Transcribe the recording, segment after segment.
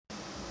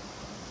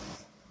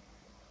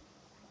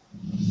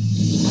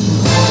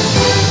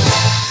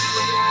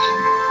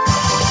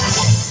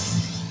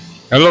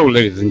Hello,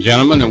 ladies and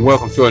gentlemen, and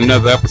welcome to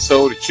another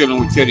episode of Chilling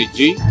with Teddy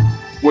G,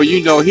 where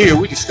here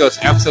we discuss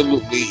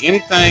absolutely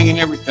anything and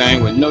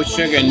everything with no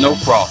sugar and no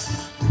frosting.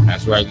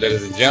 That's right,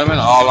 ladies and gentlemen,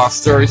 all our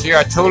stories here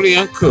are totally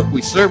uncooked.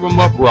 We serve them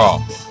up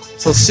raw.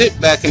 So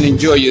sit back and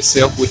enjoy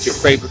yourself with your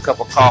favorite cup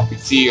of coffee,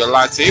 tea, or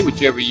latte,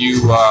 whichever you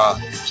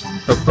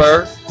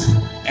prefer,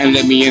 and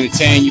let me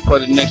entertain you for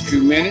the next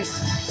few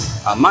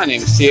minutes. My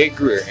name is Ted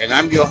Greer, and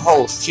I'm your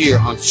host here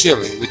on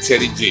Chilling with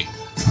Teddy G.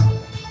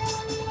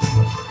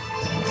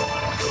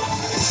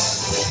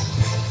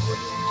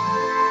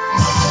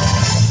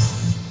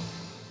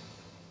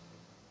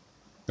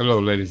 Hello,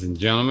 ladies and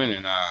gentlemen,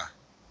 and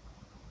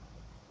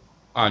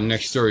our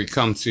next story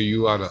comes to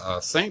you out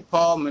of St.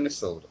 Paul,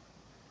 Minnesota,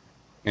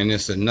 and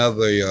it's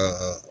another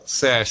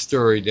sad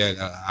story that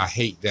I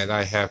hate that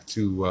I have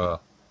to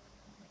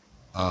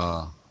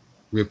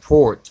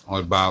report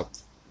about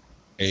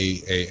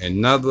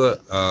another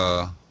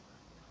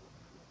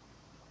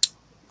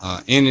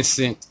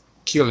innocent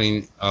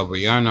killing of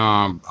an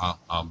unarmed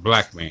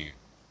black man,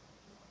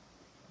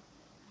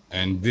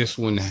 and this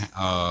one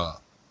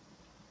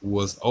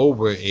was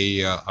over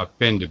a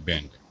fender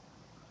bender.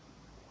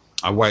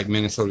 A white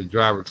Minnesota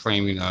driver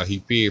claiming he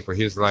feared for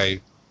his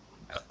life,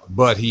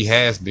 but he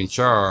has been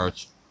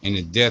charged in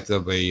the death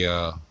of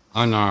a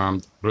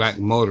unarmed black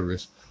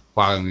motorist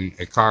following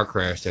a car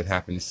crash that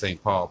happened in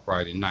St. Paul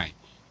Friday night.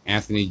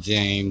 Anthony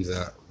James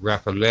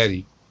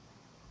Raffaeletti,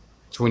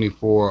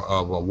 24,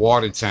 of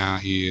Watertown,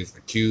 is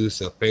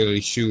accused of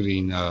fatally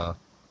shooting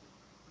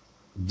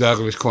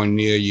Douglas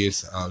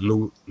Cornelius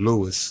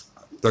Lewis,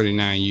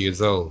 39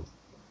 years old,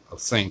 of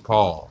St.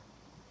 Paul.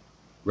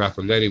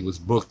 Raffaeletti was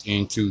booked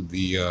into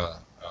the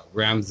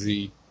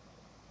Ramsey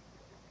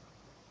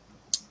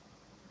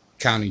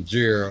County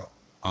Jail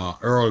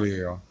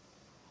earlier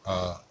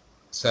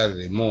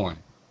Saturday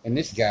morning. And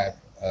this guy,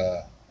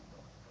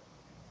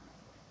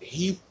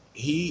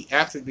 he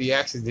after the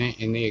accident,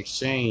 and they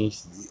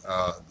exchanged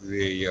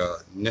the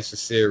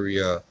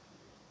necessary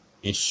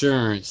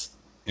insurance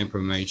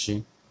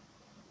information,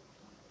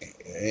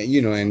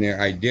 and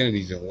their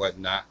identities and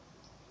whatnot.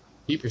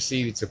 He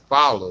proceeded to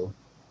follow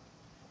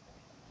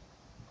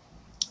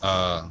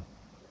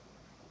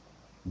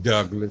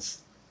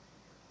Douglas,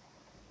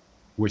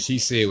 which he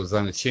said was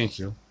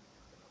unintentional,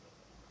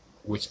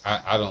 which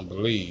I don't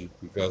believe,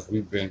 because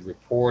we've been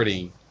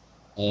reporting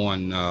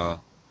on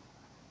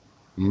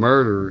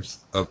murders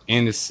of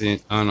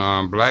innocent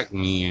unarmed black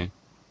men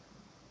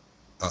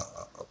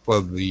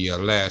for the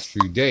last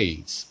few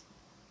days.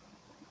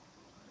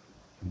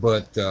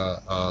 But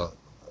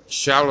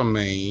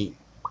Charlemagne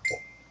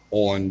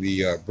on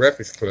the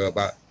Breakfast Club,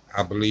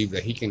 I believe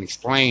that he can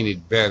explain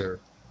it better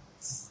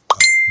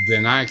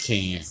than I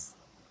can.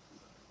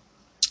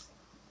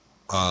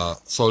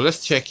 So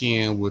let's check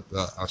in with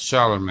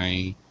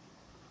Charlemagne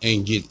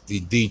and get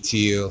the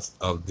details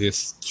of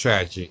this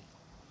tragic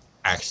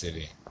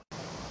accident.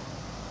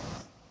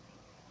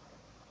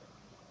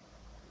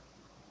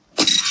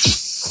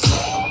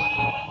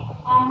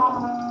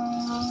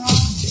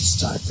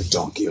 It's time for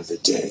Donkey of the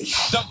Day.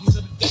 Donkeys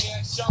of the Day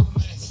at Charlemagne.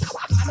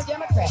 I'm a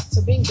Democrat,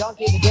 so being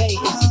Donkey of the Day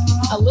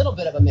is a little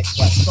bit of a mixed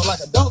blessing. So like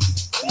a donkey.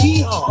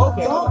 Okay.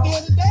 Donkey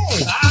of the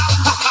Day.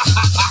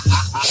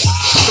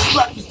 The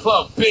Breakfast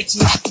Club,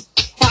 bitches.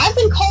 Now, I've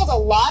been called a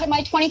lot in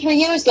my 23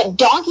 years, but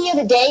Donkey of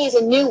the Day is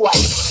a new one.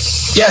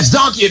 Yes,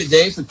 Donkey of the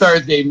Day for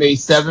Thursday, May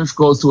 7th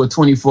goes to a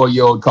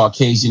 24-year-old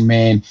Caucasian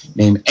man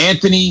named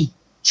Anthony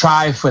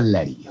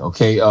Trifaletti.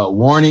 Okay,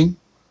 warning,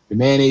 the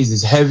mayonnaise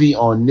is heavy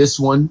on this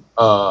one.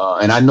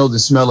 And I know the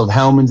smell of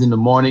Hellmann's in the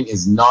morning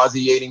is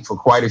nauseating for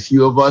quite a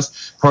few of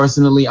us.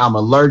 Personally, I'm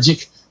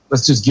allergic.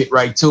 Let's just get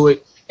right to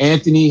it.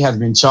 Anthony has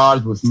been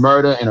charged with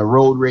murder and a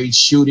road rage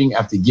shooting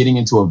after getting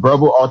into a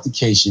verbal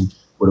altercation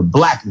with a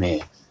black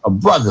man, a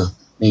brother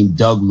named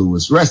Doug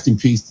Lewis. Rest in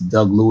peace to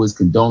Doug Lewis.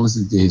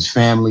 Condolences to his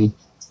family.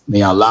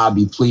 May Allah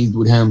be pleased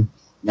with him.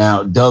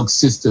 Now, Doug's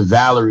sister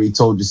Valerie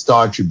told the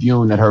Star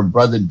Tribune that her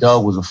brother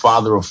Doug was a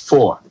father of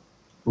four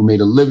who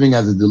made a living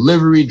as a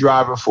delivery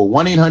driver for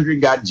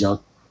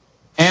 1-800-GOT-JUNK,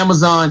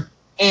 Amazon,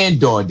 and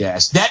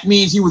DoorDash. That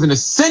means he was an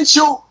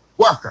essential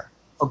worker.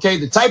 Okay,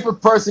 the type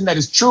of person that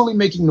is truly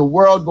making the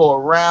world go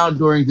around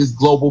during this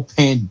global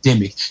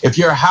pandemic. If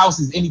your house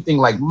is anything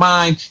like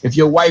mine, if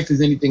your wife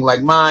is anything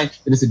like mine,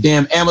 then it's a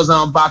damn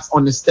Amazon box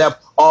on the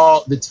step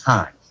all the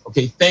time.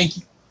 Okay, thank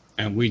you.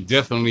 And we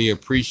definitely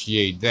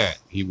appreciate that.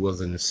 He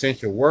was an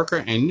essential worker,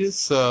 and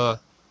this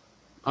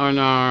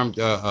unarmed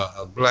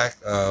black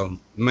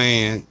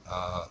man,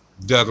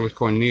 Douglas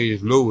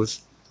Cornelius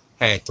Lewis,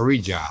 had 3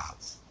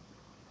 jobs.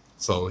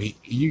 So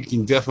you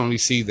can definitely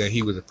see that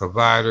he was a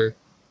provider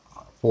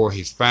for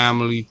his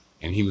family,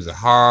 and he was a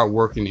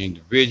hard-working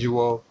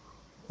individual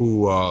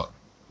who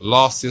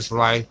lost his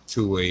life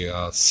to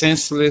a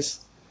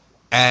senseless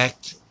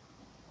act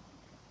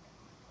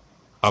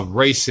of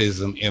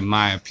racism, in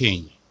my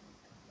opinion.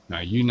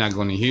 Now, you're not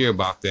going to hear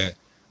about that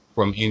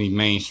from any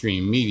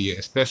mainstream media,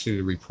 especially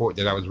the report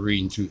that I was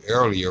reading to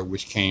earlier,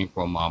 which came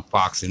from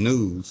Fox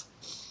News.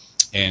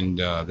 And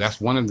that's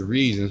one of the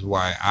reasons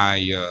why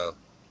I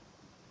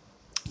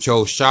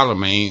chose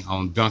Charlemagne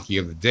on Donkey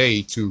of the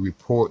Day to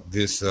report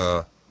this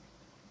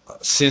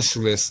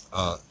senseless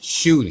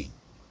shooting,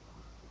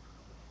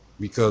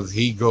 because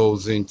he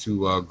goes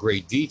into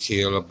great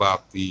detail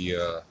about the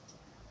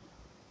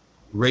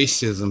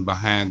racism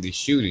behind the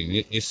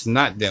shooting. It's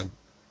not that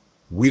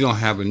we don't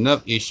have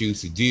enough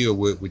issues to deal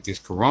with this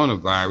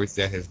coronavirus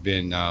that has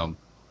been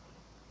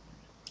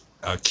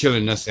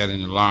killing us at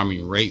an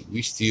alarming rate.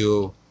 We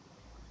still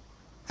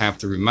have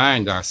to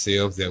remind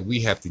ourselves that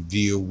we have to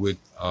deal with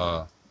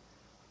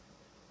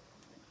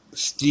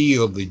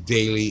still the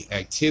daily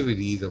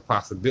activities of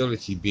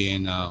possibility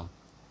being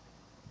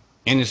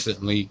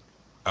innocently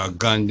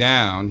gunned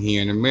down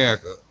here in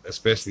America,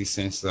 especially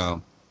since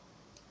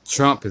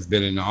Trump has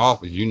been in the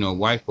office. You know,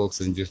 white folks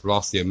have just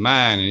lost their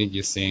mind, and they're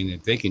just saying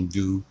that they can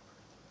do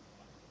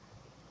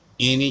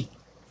any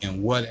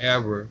and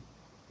whatever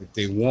that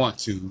they want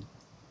to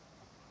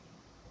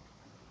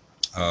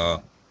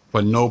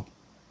for no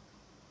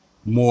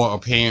more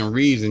apparent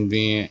reason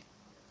than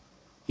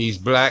he's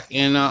black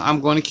and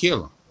I'm going to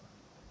kill him.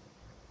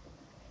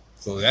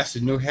 So that's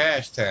the new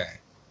hashtag.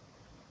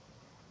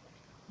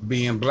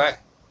 Being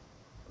black,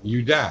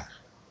 you die.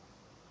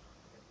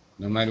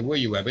 No matter where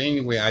you are. But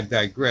anyway, I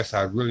digress.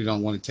 I really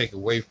don't want to take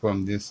away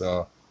from this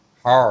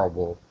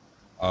horrible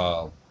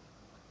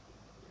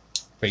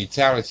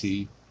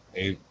fatality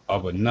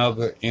of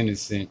another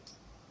innocent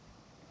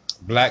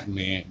black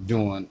man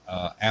doing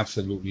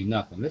absolutely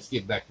nothing. Let's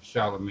get back to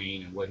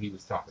Charlemagne and what he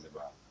was talking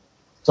about.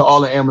 To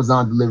all the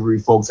Amazon delivery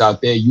folks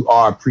out there, you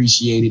are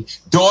appreciated.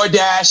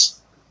 DoorDash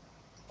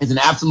is an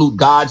absolute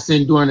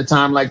godsend during a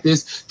time like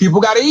this.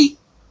 People got to eat.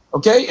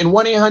 Okay. And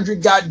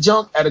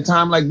 1-800-GOT-JUNK at a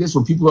time like this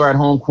when people are at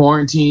home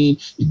quarantine,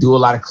 you do a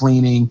lot of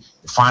cleaning,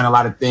 you find a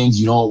lot of things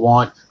you don't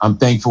want. I'm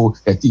thankful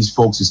that these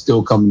folks are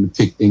still coming to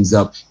pick things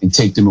up and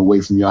take them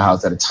away from your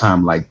house at a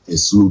time like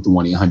this. Salute the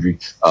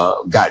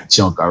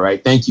 1-800-GOT-JUNK. All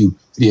right. Thank you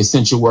to the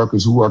essential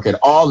workers who work at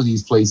all of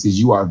these places.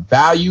 You are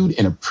valued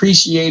and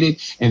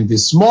appreciated. And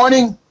this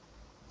morning,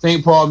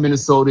 St. Paul,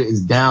 Minnesota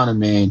is down a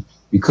man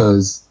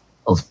because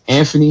of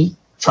Anthony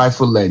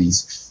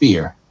Trifoletti's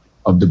fear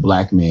of the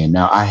black man.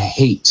 Now, I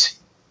hate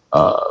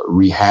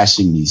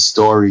rehashing these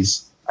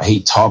stories. I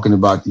hate talking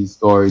about these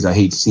stories. I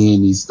hate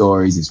seeing these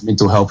stories. It's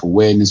Mental Health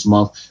Awareness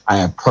Month. I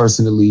have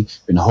personally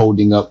been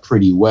holding up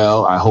pretty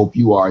well. I hope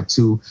you are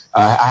too.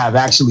 I have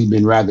actually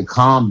been rather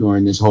calm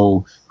during this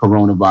whole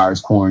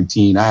coronavirus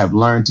quarantine. I have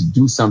learned to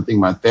do something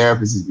my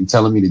therapist has been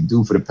telling me to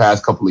do for the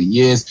past couple of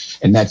years,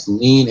 and that's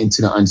lean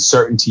into the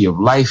uncertainty of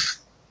life.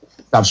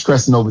 Stop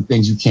stressing over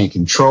things you can't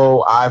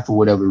control. I, for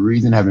whatever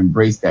reason, have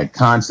embraced that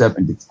concept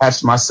and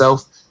detached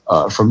myself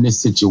from this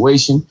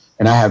situation.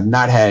 And I have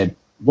not had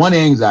one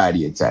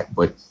anxiety attack.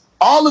 But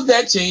all of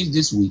that changed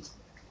this week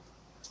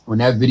when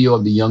that video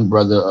of the young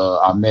brother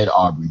Ahmed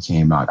Aubrey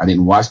came out. I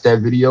didn't watch that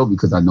video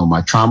because I know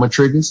my trauma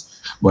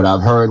triggers, but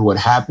I've heard what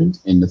happened.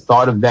 And the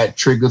thought of that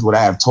triggers what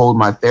I have told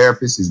my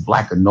therapist is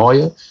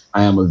blackanoia.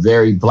 I am a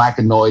very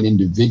blackanoid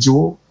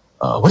individual.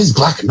 What is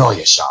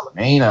blackanoia,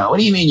 Charlemagne? What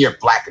do you mean you're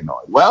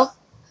blackanoid? Well,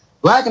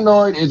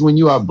 blackanoid is when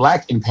you are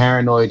black and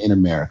paranoid in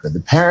America.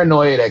 The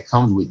paranoia that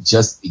comes with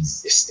just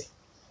existing.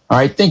 All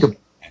right, think of.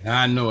 And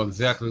I know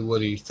exactly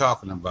what he's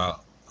talking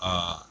about.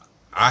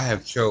 I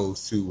have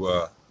chose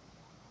to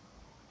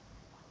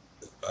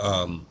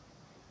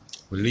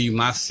relieve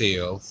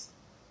myself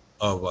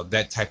of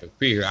that type of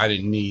fear. I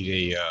didn't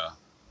need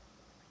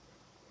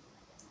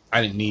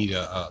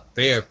a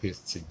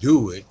therapist to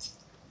do it,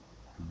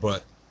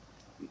 but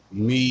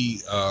me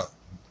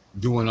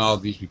doing all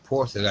these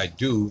reports that I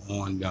do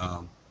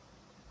on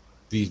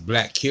these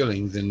black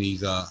killings and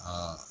these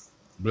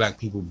black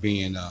people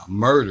being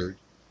murdered,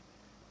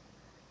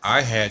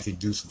 I had to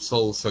do some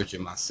soul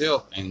searching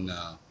myself and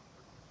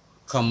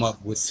come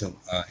up with some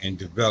and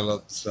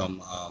develop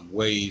some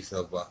ways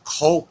of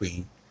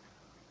coping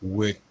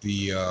with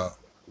the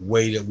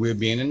way that we're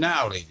being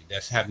annihilated.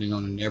 That's happening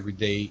on an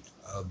everyday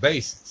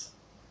basis.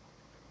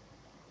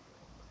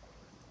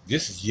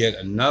 This is yet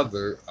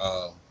another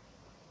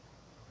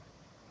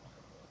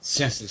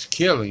senseless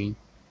killing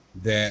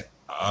that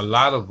a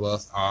lot of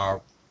us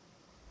are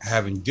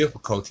having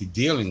difficulty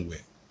dealing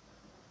with.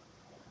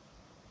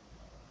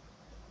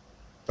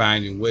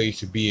 Finding ways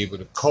to be able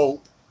to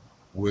cope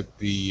with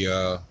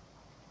the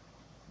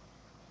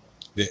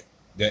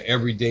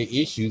everyday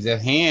issues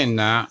at hand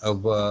now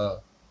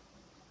of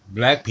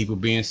black people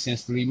being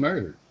senselessly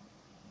murdered.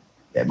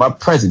 That my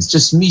presence,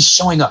 just me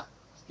showing up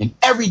in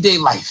everyday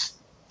life,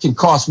 can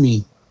cost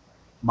me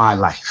my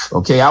life.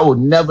 Okay, I would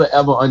never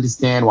ever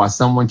understand why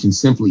someone can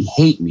simply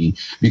hate me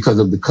because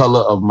of the color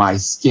of my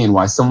skin,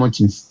 why someone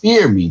can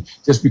fear me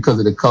just because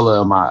of the color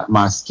of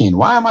my skin.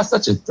 Why am I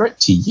such a threat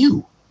to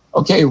you?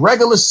 Okay,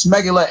 regular,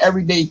 smegular,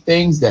 everyday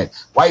things that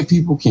white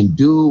people can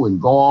do and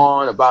go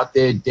on about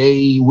their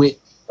day with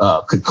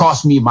could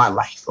cost me my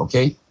life.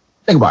 Okay,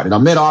 think about it.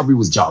 Ahmed Aubrey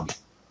was jogging.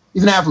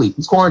 He's an athlete.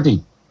 He's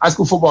quarantined. High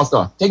school football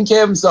star, taking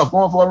care of himself,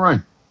 going for a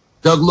run.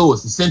 Doug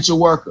Lewis, essential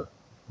worker,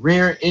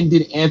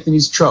 rear-ended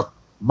Anthony's truck.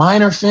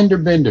 Minor fender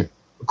bender.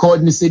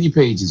 according to city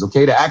pages.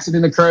 Okay, the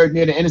accident occurred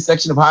near the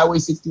intersection of Highway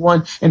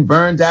 61 and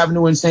Burns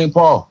Avenue in St.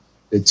 Paul.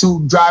 The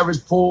two drivers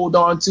pulled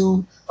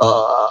onto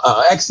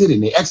exit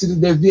and they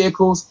exited their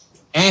vehicles.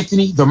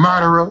 Anthony, the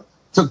murderer,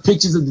 took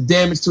pictures of the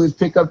damage to his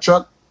pickup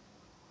truck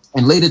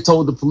and later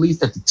told the police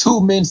that the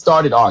two men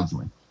started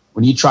arguing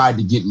when he tried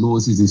to get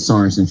Lewis's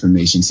insurance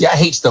information. See, I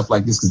hate stuff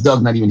like this because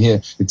Doug's not even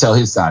here to tell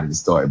his side of the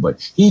story. But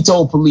he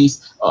told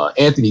police,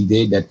 Anthony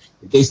did, that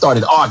they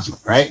started arguing,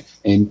 right?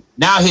 And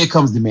now here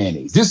comes the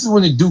mayonnaise. This is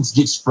when the Dukes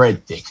get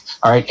spread thick.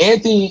 All right,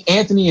 Anthony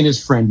and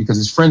his friend, because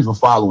his friends were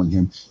following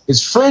him,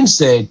 his friend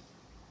said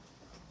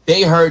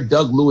they heard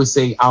Doug Lewis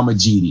say, "I'm a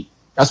GD."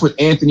 That's what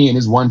Anthony and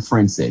his one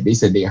friend said. They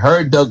said they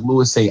heard Doug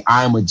Lewis say,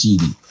 "I'm a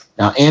GD."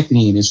 Now,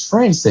 Anthony and his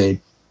friend said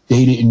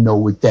they didn't know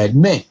what that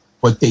meant,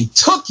 but they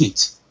took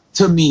it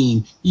to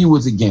mean he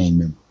was a gang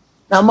member.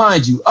 Now,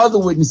 mind you, other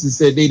witnesses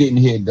said they didn't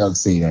hear Doug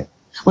say that,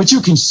 but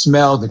you can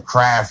smell the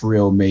craft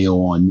real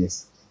mayo on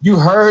this. You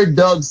heard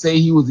Doug say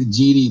he was a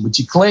GD, but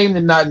you claim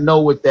to not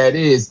know what that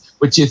is,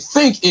 but you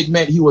think it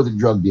meant he was a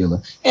drug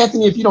dealer.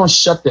 Anthony, if you don't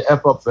shut the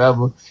F up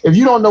forever, if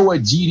you don't know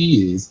what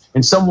GD is,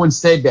 and someone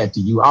said that to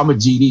you, "I'm a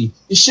GD,"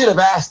 you should have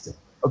asked him,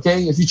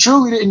 okay? If you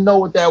truly didn't know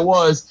what that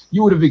was,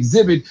 you would have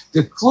exhibited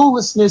the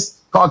cluelessness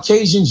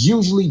Caucasians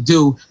usually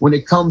do when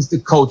it comes to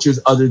cultures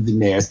other than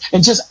theirs,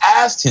 and just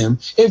asked him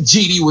if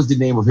GD was the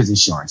name of his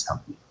insurance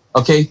company,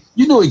 okay?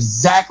 You knew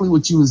exactly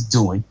what you was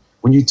doing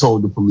when you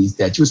told the police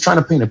that. You was trying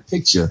to paint a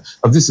picture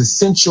of this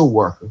essential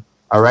worker,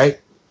 all right?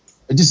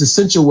 This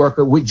essential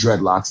worker with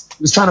dreadlocks.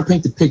 He was trying to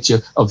paint the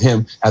picture of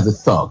him as a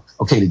thug,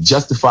 okay, to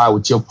justify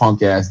what your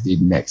punk ass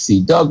did next.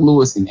 See, Doug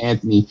Lewis and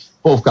Anthony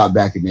both got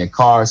back in their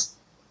cars.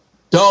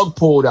 Doug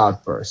pulled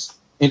out first,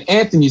 and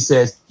Anthony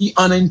says he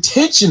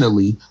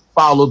unintentionally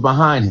followed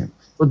behind him.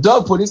 So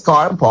Doug put his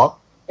car in park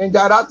and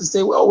got out to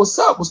say, "Well, what's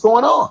up? What's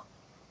going on?"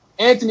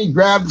 Anthony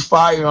grabbed the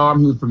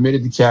firearm he was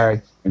permitted to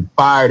carry and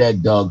fired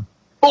at Doug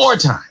 4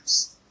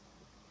 times.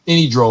 Then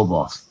he drove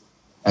off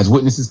as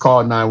witnesses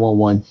called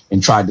 911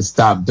 and tried to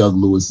stop Doug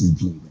Lewis's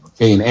bleeding.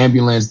 Okay, an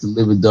ambulance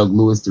delivered Doug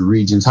Lewis to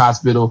Regents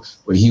Hospital,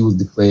 where he was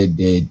declared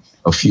dead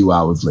a few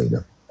hours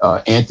later.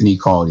 Anthony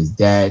called his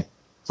dad,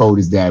 told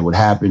his dad what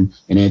happened,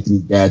 and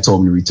Anthony's dad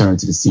told him to return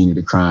to the scene of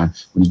the crime.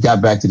 When he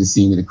got back to the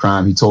scene of the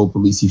crime, he told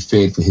police he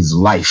feared for his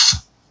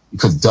life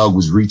because Doug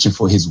was reaching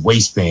for his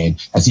waistband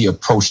as he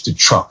approached the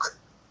truck.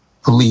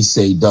 Police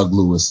say Doug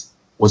Lewis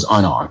was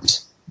unarmed.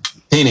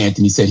 Then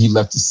Anthony said he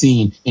left the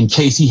scene in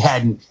case he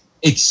hadn't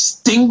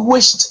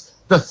extinguished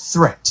the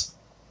threat.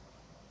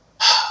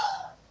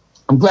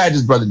 I'm glad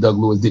his brother Doug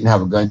Lewis didn't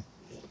have a gun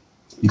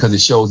because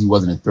it shows he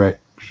wasn't a threat.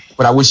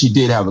 But I wish he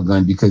did have a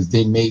gun because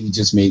then maybe,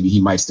 just maybe, he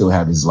might still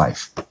have his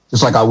life.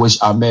 Just like I wish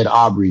Ahmaud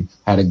Arbery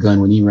had a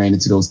gun when he ran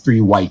into those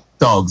 3 white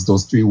thugs,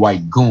 those 3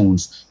 white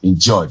goons in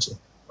Georgia.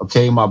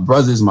 Okay, my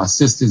brothers, my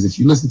sisters, if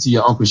you listen to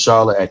your Uncle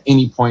Charlotte at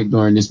any point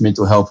during this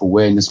mental health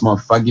awareness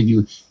month, if I give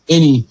you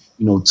any,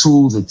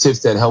 tools or tips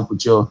that help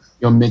with your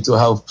mental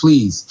health,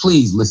 please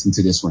listen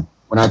to this one.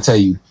 When I tell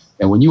you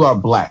that when you are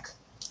black,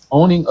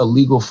 owning a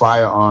legal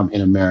firearm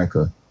in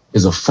America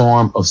is a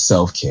form of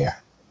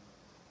self-care.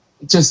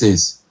 It just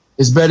is.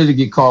 It's better to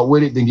get caught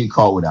with it than get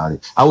caught without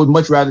it. I would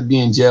much rather be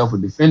in jail for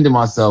defending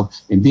myself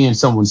than be in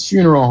someone's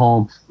funeral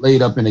home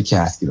laid up in a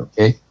casket,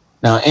 okay?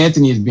 Now,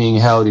 Anthony is being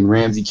held in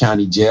Ramsey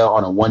County Jail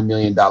on a $1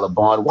 million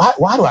bond. Why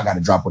do I got to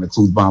drop on a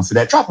clues bomb for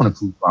that? Drop on a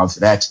clues bomb for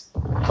that.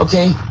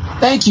 Okay?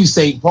 Thank you,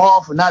 St.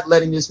 Paul, for not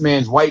letting this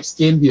man's white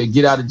skin be a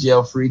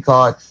get-out-of-jail-free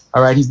card.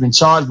 All right, he's been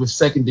charged with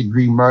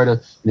second-degree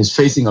murder and is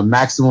facing a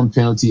maximum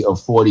penalty of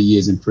 40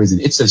 years in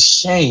prison. It's a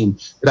shame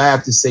that I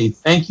have to say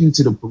thank you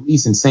to the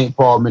police in St.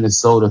 Paul,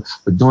 Minnesota,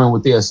 for doing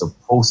what they are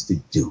supposed to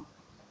do.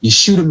 You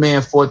shoot a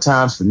man 4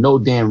 times for no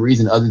damn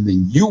reason other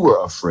than you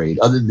were afraid,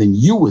 other than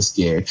you were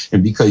scared,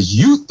 and because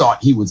you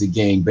thought he was a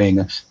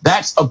gangbanger.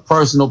 That's a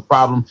personal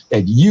problem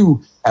that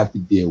you have to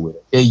deal with.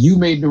 Okay, you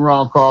made the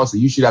wrong call, so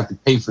you should have to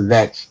pay for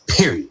that,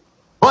 period.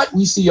 But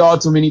we see all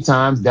too many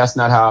times that's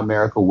not how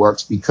America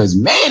works, because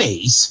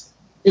mayonnaise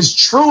is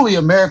truly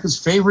America's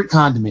favorite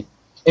condiment.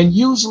 And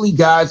usually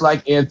guys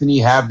like Anthony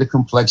have the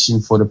complexion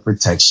for the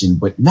protection,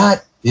 but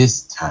not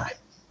this time.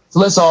 So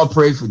let's all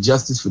pray for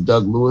justice for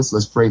Doug Lewis.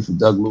 Let's pray for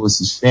Doug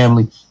Lewis's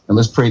family. And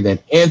let's pray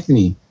that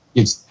Anthony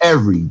gets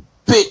every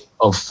bit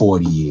of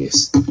 40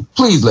 years.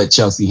 Please let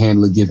Chelsea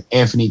Handler give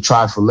Anthony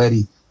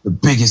Trifoletti the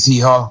biggest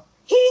hee-haw.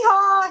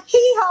 Hee-haw,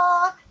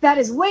 hee-haw. That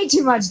is way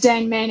too much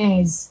dang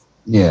mayonnaise.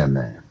 Yeah,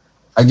 man.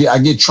 I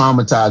get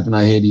traumatized when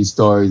I hear these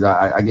stories.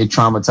 I get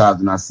traumatized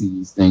when I see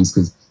these things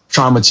because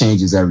trauma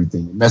changes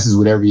everything. It messes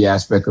with every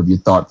aspect of your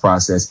thought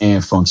process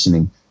and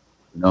functioning.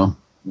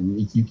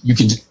 You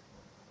can just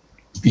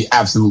be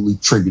absolutely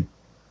triggered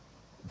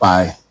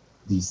by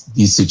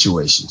these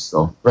situations.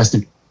 So rest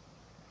in.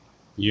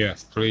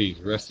 Yes, please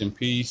rest in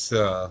peace,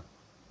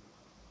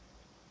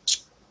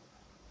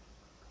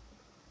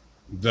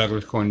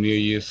 Douglas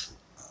Cornelius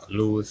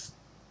Lewis,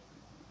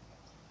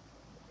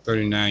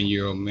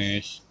 39-year-old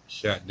man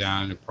shot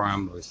down in the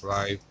prime of his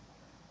life,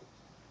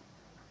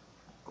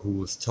 who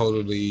was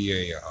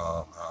totally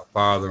a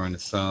father and a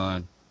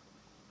son,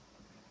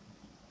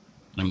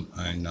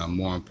 and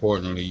more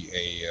importantly,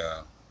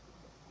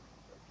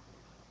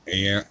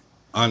 a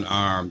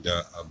unarmed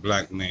a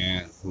black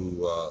man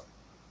who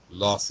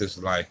lost his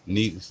life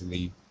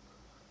needlessly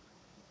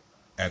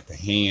at the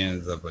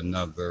hands of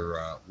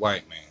another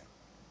white man.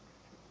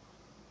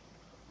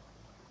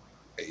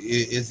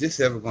 Is this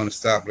ever going to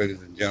stop,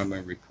 ladies and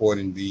gentlemen,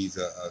 reporting these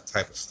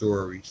type of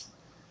stories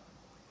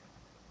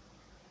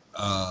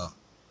uh,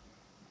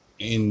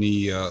 in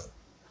the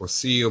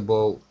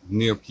foreseeable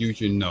near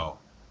future? No,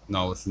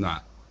 no, it's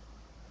not.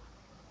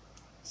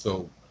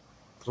 So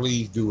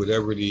please do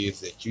whatever it is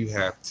that you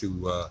have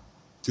to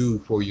do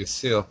for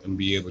yourself and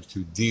be able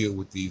to deal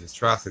with these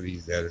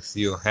atrocities that are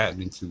still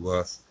happening to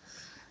us,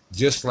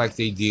 just like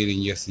they did in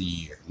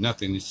yesteryear.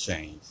 Nothing has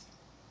changed.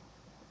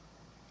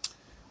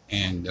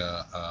 And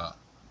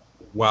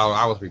while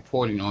I was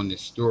reporting on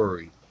this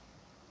story,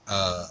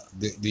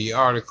 the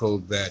article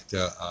that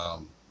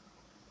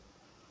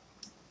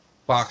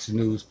Fox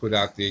News put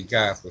out there,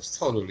 guys, was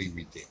totally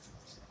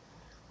ridiculous.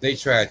 They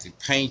tried to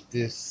paint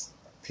this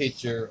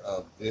picture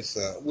of this,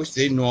 which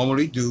they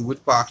normally do with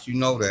Fox, you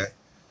know that,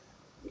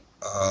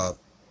 a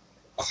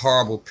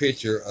horrible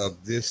picture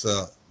of this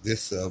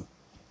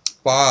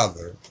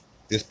father,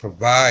 this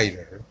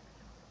provider,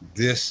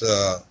 this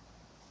a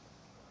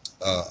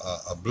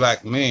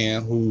black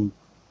man who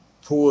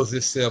pulls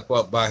himself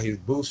up by his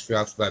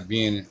bootstraps by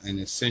being an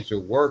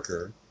essential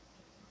worker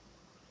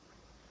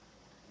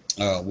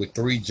with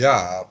 3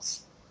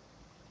 jobs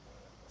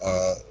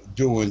uh,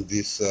 during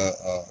this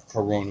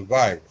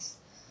coronavirus.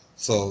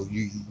 So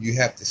you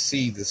have to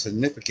see the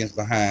significance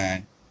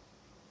behind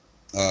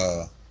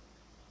uh,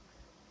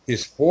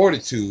 his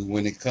fortitude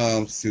when it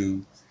comes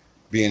to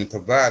being a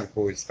provider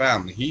for his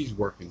family. He's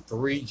working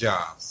 3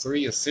 jobs,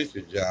 3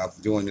 essential jobs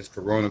during this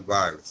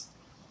coronavirus.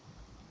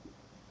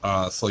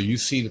 So you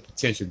see the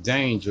potential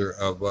danger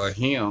of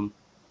him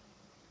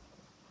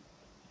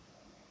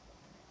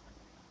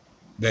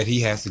that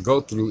he has to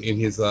go through in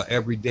his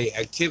everyday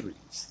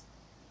activities,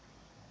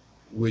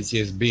 which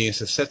is being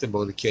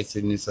susceptible to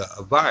catching this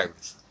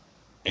virus.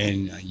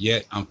 And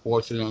yet,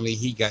 unfortunately,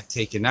 he got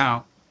taken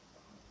out,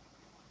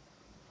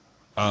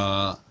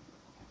 uh,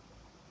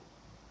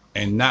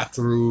 and not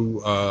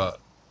through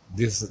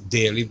this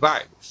deadly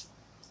virus,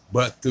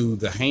 but through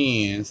the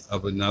hands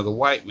of another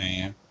white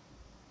man.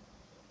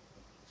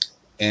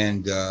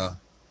 And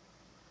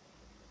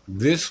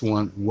this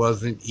one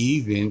wasn't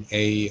even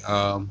a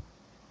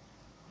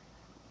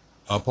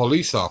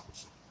police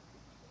officer,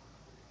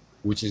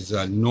 which is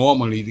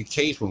normally the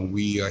case when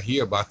we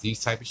hear about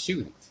these type of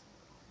shootings.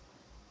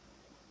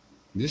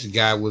 This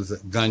guy was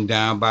gunned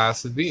down by a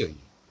civilian,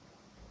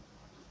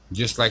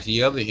 just like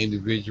the other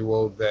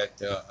individual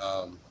that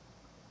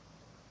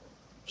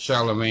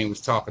Charlemagne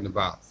was talking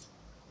about,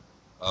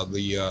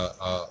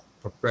 the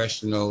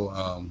professional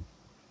um,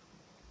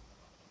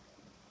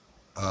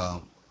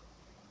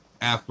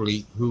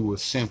 athlete who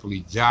was simply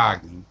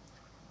jogging,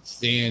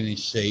 staying in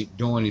shape,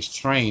 doing his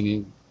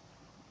training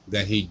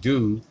that he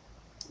do,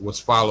 was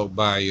followed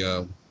by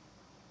a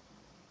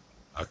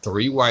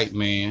 3 white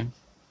man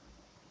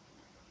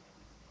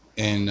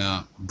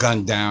and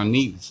gunned down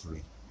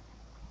needlessly.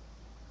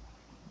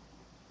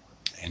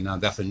 And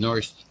that's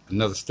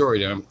another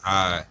story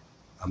that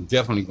I'm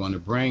definitely going to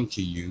bring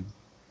to you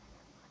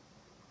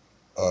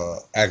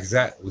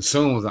exactly as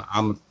soon as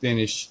I'm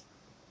finished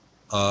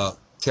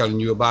telling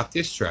you about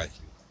this tragedy.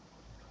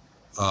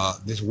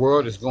 This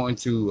world is going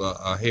to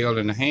a hell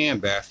in a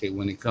handbasket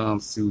when it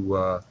comes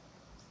to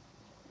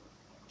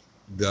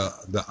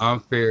the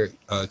unfair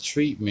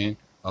treatment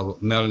of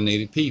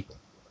melanated people.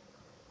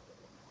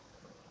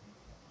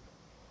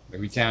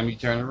 Every time you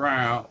turn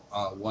around,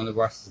 one of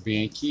us is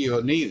being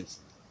killed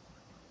needlessly.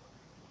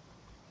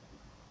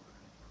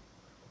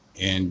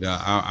 And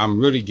I'm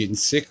really getting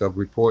sick of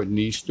reporting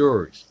these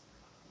stories.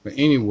 But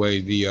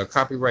anyway, the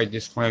copyright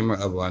disclaimer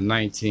of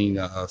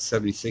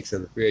 1976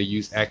 of the Fair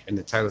Use Act and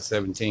the Title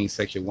 17,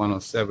 Section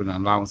 107,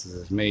 allowances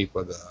is made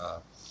for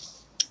the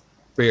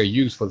fair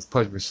use for the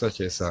purposes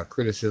such as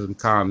criticism,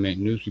 comment,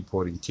 news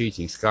reporting,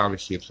 teaching,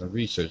 scholarships, and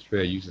research.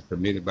 Fair use is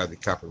permitted by the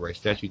copyright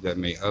statute that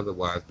may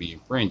otherwise be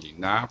infringing.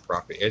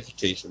 Non-profit,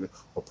 educational,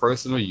 or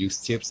personal use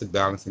tips the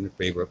balance in the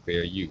favor of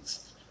fair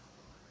use.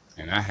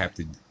 And I have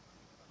to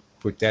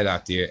put that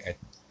out there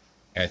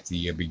at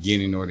the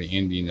beginning or the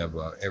ending of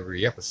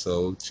every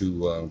episode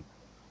to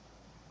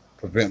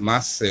prevent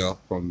myself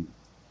from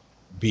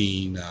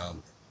being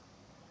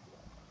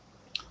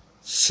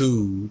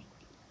sued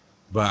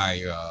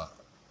by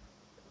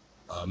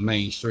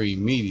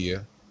mainstream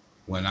media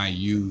when I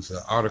use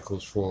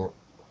articles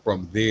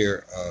from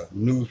their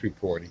news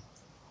reporting,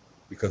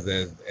 because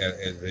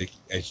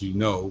as you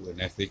know,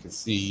 and as they can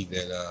see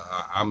that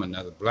I'm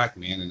another black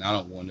man, and I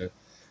don't want to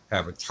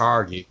have a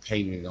target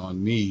painted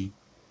on me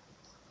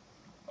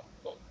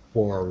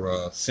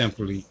for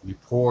simply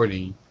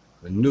reporting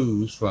the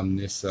news from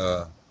this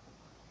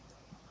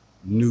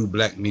new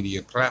black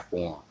media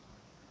platform.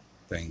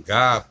 Thank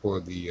God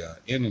for the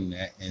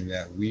internet, and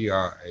that we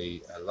are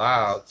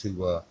allowed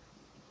to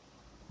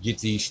get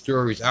these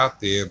stories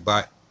out there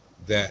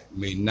that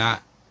may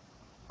not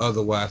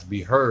otherwise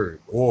be heard,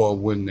 or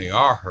when they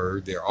are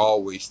heard, they're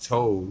always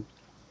told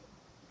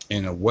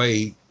in a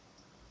way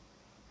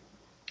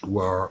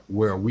where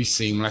we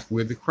seem like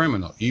we're the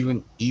criminal,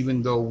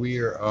 even though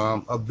we're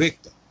a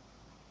victim.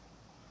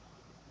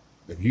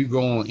 If you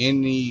go on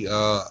any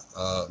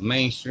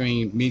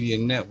mainstream media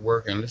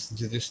network and listen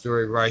to this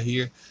story right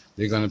here,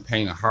 they're going to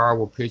paint a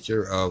horrible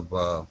picture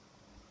of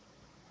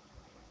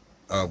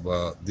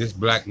this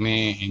black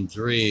man in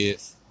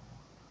dreads,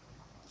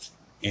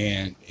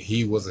 and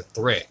he was a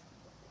threat,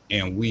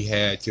 and we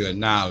had to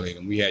annihilate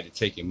him. We had to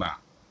take him out.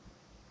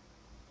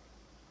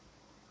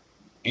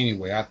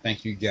 Anyway, I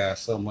thank you guys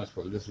so much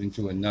for listening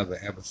to another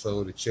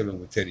episode of Chilling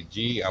with Teddy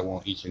G. I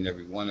want each and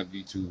every one of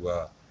you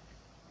to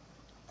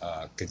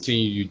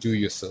continue to do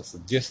your social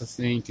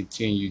distancing,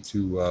 continue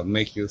to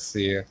make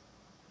yourself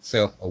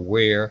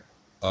self-aware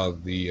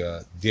of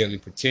the deadly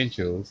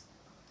potentials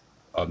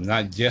of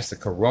not just the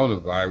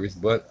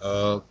coronavirus, but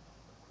of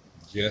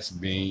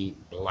just being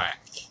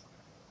black.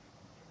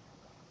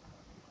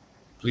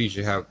 Please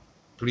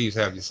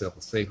have yourself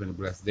a safe and a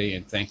blessed day,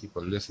 and thank you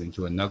for listening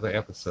to another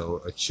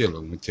episode of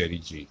Chilling with Teddy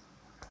G.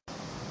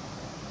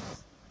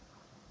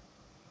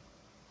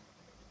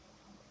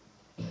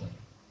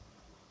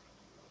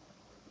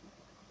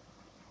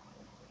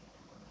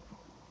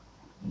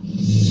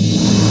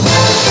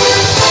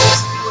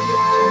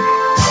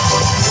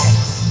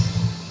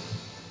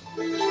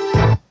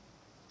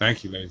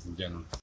 Thank you, ladies and gentlemen.